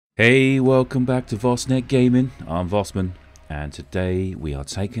Hey, welcome back to vosNET-Gaming. I'm Vosman, and today we are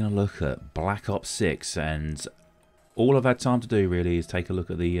taking a look at Black Ops 6, and all I've had time to do really is take a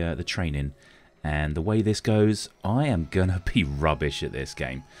look at the training. And the way this goes, I am gonna be rubbish at this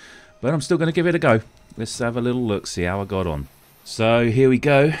game, but I'm still gonna give it a go. Let's have a little look, see how I got on. So here we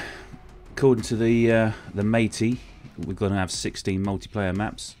go. According to the matey, we're gonna have 16 multiplayer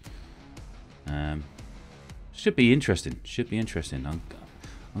maps. Should be interesting.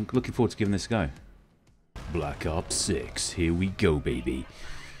 I'm looking forward to giving this a go. Black Ops 6, here we go, baby.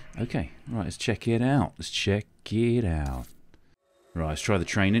 Okay, right, let's check it out. Right, let's try the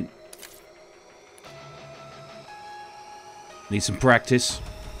training. Need some practice.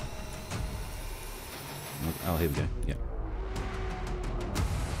 Oh, here we go. Yep.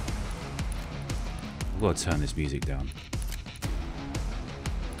 I've got to turn this music down.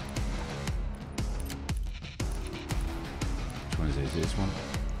 Which one is it? Is it this one?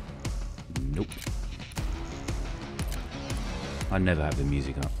 Nope. I never have the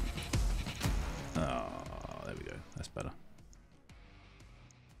music up. Oh, there we go. That's better.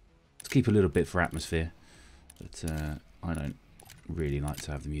 Let's keep a little bit for atmosphere. But I don't really like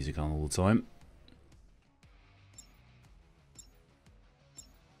to have the music on all the time.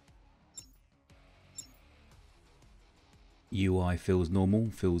 UI feels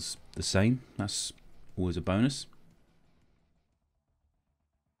normal, feels the same. That's always a bonus.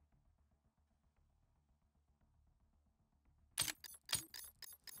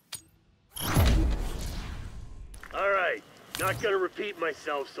 Alright, not gonna repeat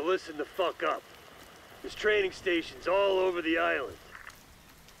myself, so listen the fuck up. There's training stations all over the island.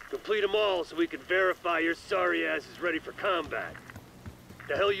 Complete them all so we can verify your sorry ass is ready for combat.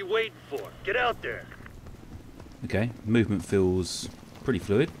 The hell you waiting for? Get out there! Okay, movement feels pretty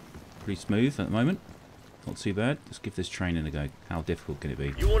fluid, pretty smooth at the moment. Not too bad. Let's give this training a go. How difficult can it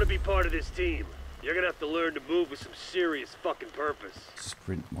be? You want to be part of this team. You're gonna have to learn to move with some serious fucking purpose.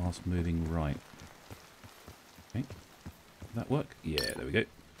 Sprint whilst moving right. Okay. Did that work? Yeah, there we go.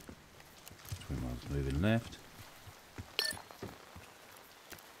 Sprint whilst moving left.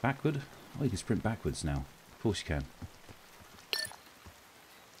 Backward? Oh, you can sprint backwards now. Of course you can.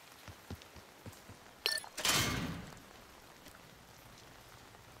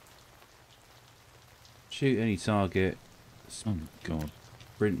 Shoot any target. Oh god.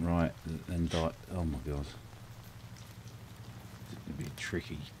 Sprint right and die. Oh my god. It's going to be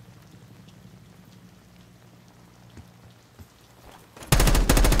tricky.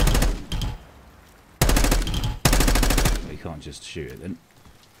 You can't just shoot it then.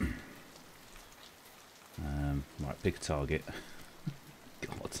 Right, pick a target.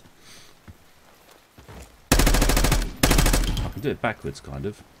 God. I can do it backwards, kind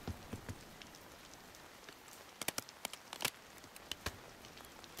of.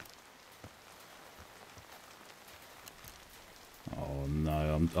 Oh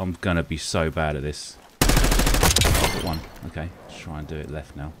no, I'm gonna be so bad at this. I've got one. Okay, let's try and do it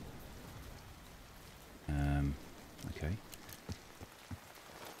left now. Okay.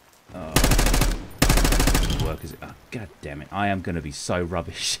 Work is it? Oh, god damn it! I am gonna be so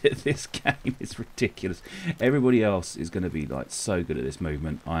rubbish at this game. It's ridiculous. Everybody else is gonna be like so good at this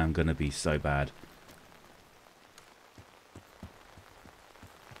movement. I am gonna be so bad.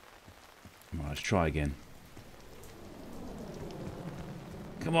 Right, let's try again.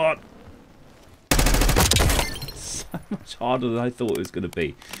 Come on! So much harder than I thought it was gonna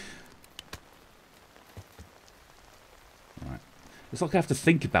be. It's like I have to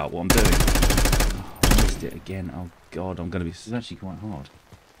think about what I'm doing. Oh, I missed it again. Oh god, I'm gonna be. This is actually quite hard.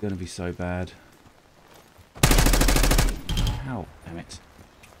 It's gonna be so bad. Ow, damn it.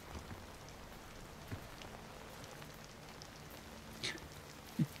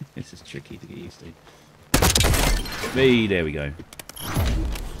 This is tricky to get used to. Me, there we go.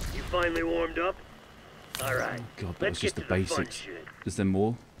 You finally warmed up? Alright. Oh god, that was just the basics. Is there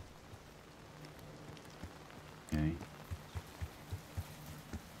more? Okay.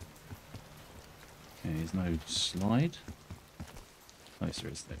 Okay, there's no slide. Oh, yes,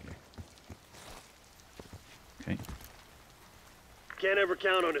 there is. There we go. Okay. Can't ever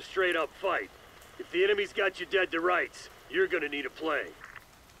count on a straight-up fight. If the enemy's got you dead to rights, you're gonna need a play.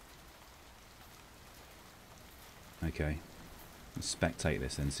 Okay. Let's spectate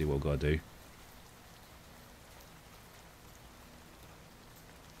this then, see what we've got to do.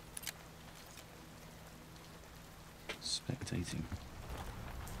 Spectating.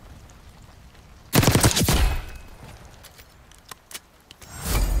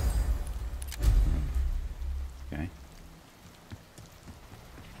 Okay.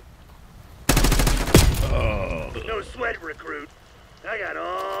 No sweat, recruit. I got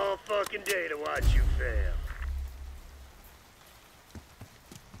all fucking day to watch you fail.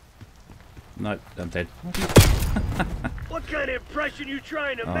 No, I'm dead. What kind of impression you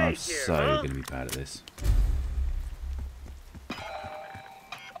trying to make I'm here, so huh? going to be bad at this.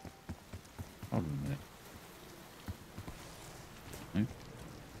 Hold on a minute.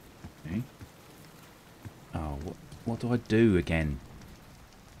 Okay. Oh, what do I do again?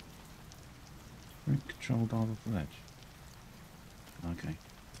 Control dive off the ledge. Okay.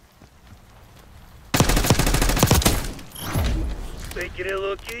 Making it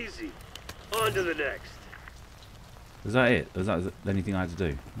look easy. On to the next. Was that it? Was that anything I had to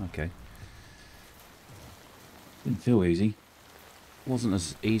do? Okay. Didn't feel easy. Wasn't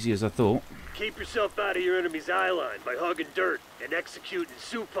as easy as I thought. Keep yourself out of your enemy's eye line by hugging dirt and executing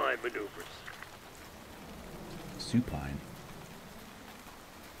supine maneuvers. Supine.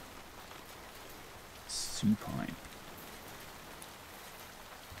 Supine.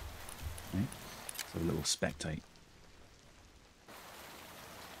 Okay. So a little spectate.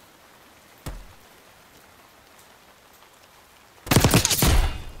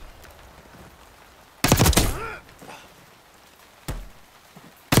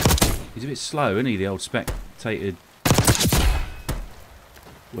 He's a bit slow, isn't he? The old spectated,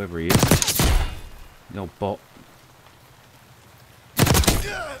 whoever he is, the old bot.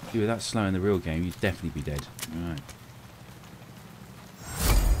 If you were that slow in the real game, you'd definitely be dead. All right.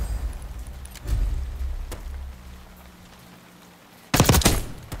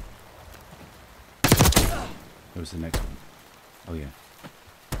 Where was the next one? Oh yeah.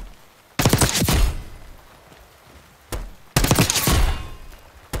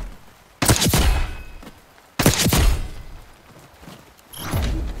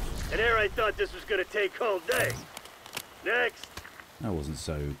 I thought this was gonna take all day. Next. That wasn't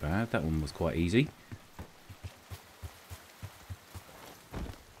so bad. That one was quite easy.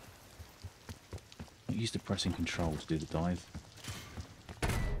 I'm used to pressing control to do the dive.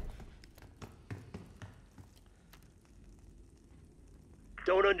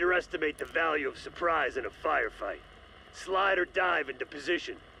 Don't underestimate the value of surprise in a firefight. Slide or dive into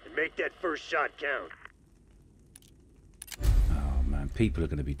position and make that first shot count. People are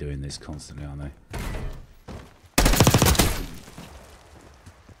going to be doing this constantly, aren't they?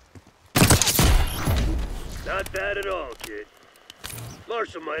 Not bad at all, kid.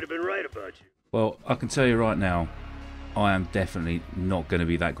 Marshall might have been right about you. Well, I can tell you right now, I am definitely not going to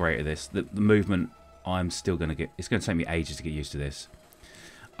be that great at this. The movement, I'm still going to get... It's going to take me ages to get used to this.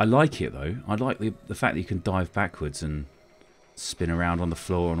 I like it, though. I like the fact that you can dive backwards and spin around on the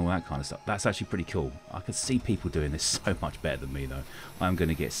floor and all that kind of stuff. That's actually pretty cool. I could see people doing this so much better than me, though. I'm going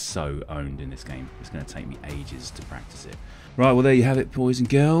to get so owned in this game. It's going to take me ages to practice it. Right, well, there you have it, boys and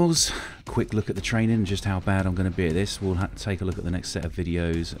girls. Quick look at the training and just how bad I'm going to be at this. We'll have to take a look at the next set of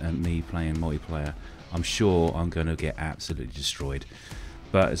videos and me playing multiplayer. I'm sure I'm going to get absolutely destroyed.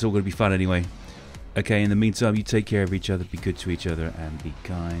 But it's all going to be fun anyway. Okay, in the meantime, you take care of each other, be good to each other, and be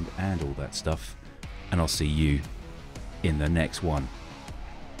kind, and all that stuff. And I'll see you in the next one.